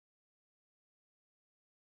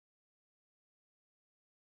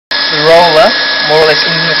less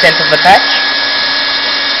in the center of the patch.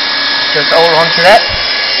 Just hold on to that.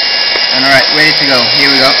 And alright, ready to go. Here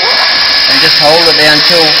we go. And just hold it there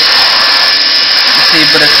until you see a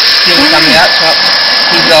bit of steam coming out. So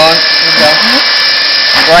keep going, keep going.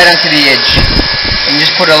 Right onto the edge. And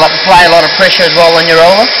just apply a lot of pressure as well when you're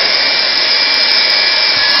over.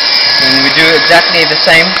 And we do exactly the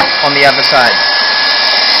same on the other side.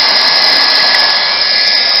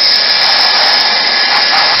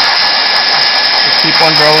 Just keep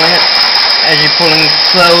on rolling it as you're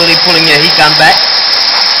slowly pulling your heat gun back.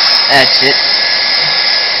 That's it.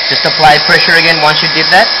 Just apply pressure again once you did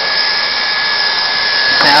that.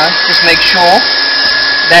 Now just make sure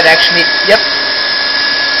that actually took.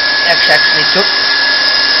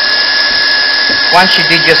 Once you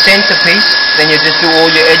did your centerpiece, then you just do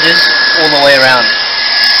all your edges all the way around.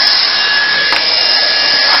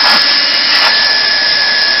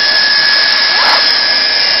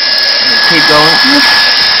 And keep going.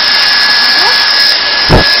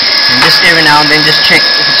 And just every now and then just check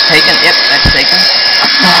if it's taken. Yep, that's taken.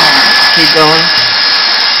 Keep going.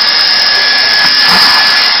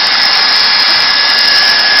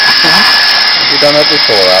 Have you done that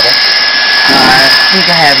before, Abel? I think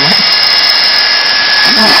I have one.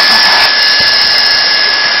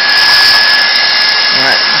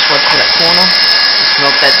 Alright, just watch for that corner. Just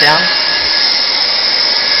melt that down.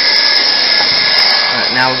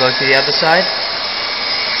 Alright, now we'll go to the other side.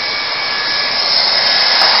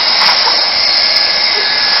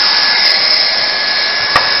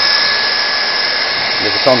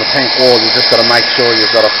 If it's on the tank wall, you've just got to make sure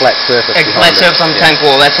you've got a flat surface. A flat surface on the tank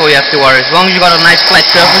wall, that's all you have to worry. As long as you've got a nice flat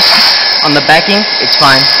surface on the backing, it's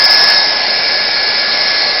fine.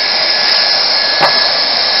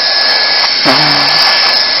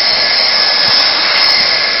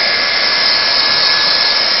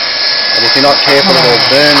 And if you're not careful, it'll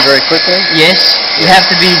burn very quickly? Yes, you have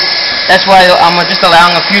to be. That's why I'm just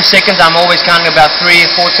allowing a few seconds. I'm always counting about 3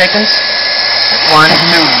 or 4 seconds. 1,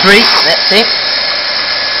 2, 3, that's it.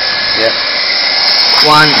 Yep.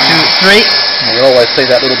 1, 2, 3. And you'll always see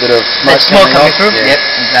that little bit of smoke coming through. Yeah. Yep,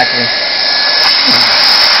 exactly.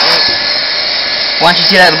 Once you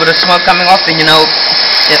see that little bit of smoke coming off, then you know,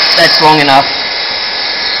 yep, that's long enough.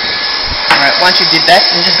 Alright, once you did that,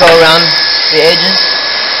 you just go around the edges.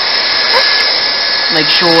 Make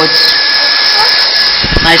sure it's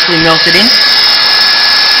nicely melted in.